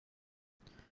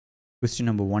Question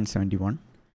number 171.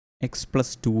 X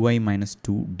plus 2y minus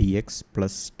 2 dx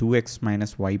plus 2x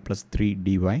minus y plus 3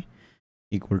 dy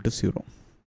equal to 0.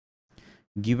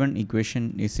 Given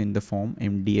equation is in the form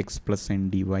mdx plus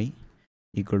ndy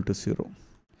equal to 0.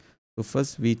 So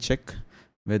first we check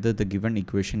whether the given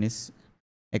equation is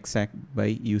exact by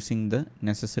using the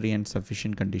necessary and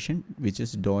sufficient condition, which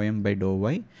is dou m by dou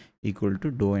y equal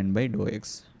to dou n by dou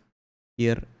x.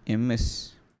 Here m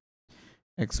is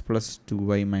x plus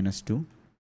 2y minus 2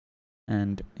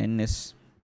 and n is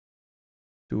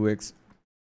 2x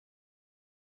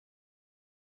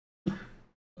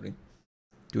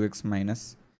 2x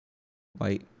minus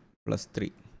y plus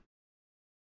 3.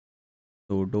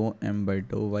 So dou m by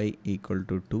dou y equal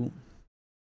to 2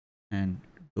 and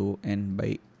dou n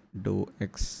by dou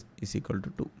x is equal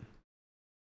to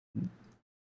 2.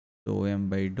 Dou m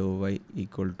by dou y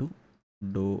equal to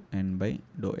dou n by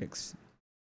dou x.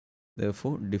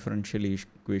 Therefore, differential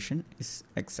equation is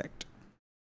exact.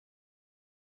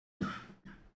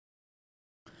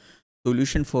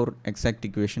 Solution for exact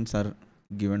equations are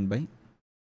given by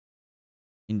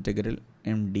integral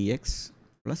m dx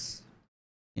plus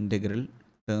integral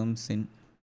terms in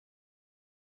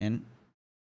n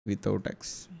without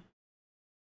x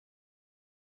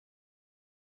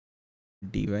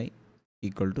dy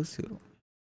equal to 0.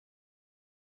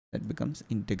 That becomes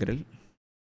integral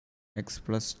x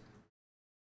plus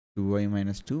 2y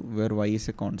minus 2, where y is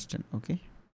a constant. Okay,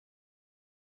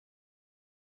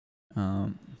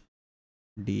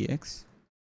 dx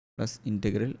plus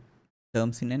integral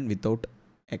terms in n without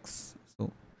x,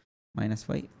 so minus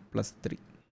y plus 3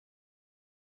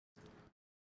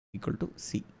 equal to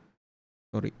c.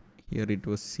 Sorry, here it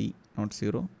was c, not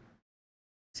 0,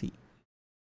 c,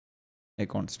 a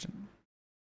constant.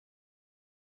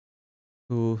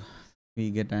 So we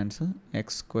get answer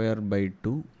x square by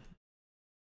 2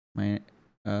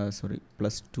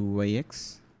 plus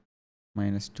 2yx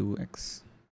minus 2x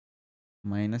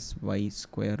minus y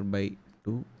square by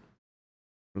 2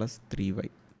 plus 3y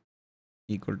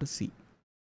equal to c.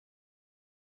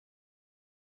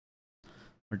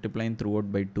 Multiplying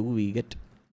throughout by 2, we get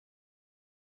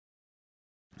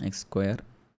x square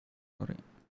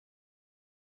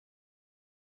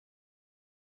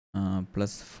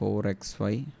plus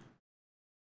 4xy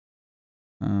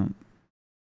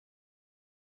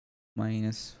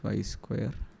minus y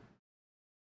square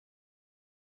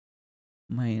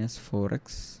minus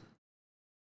 4x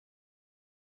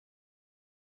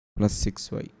plus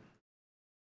 6y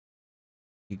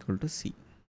equal to c.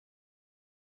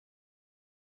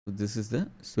 So this is the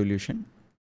solution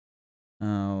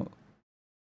for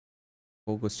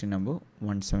question number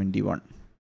 171.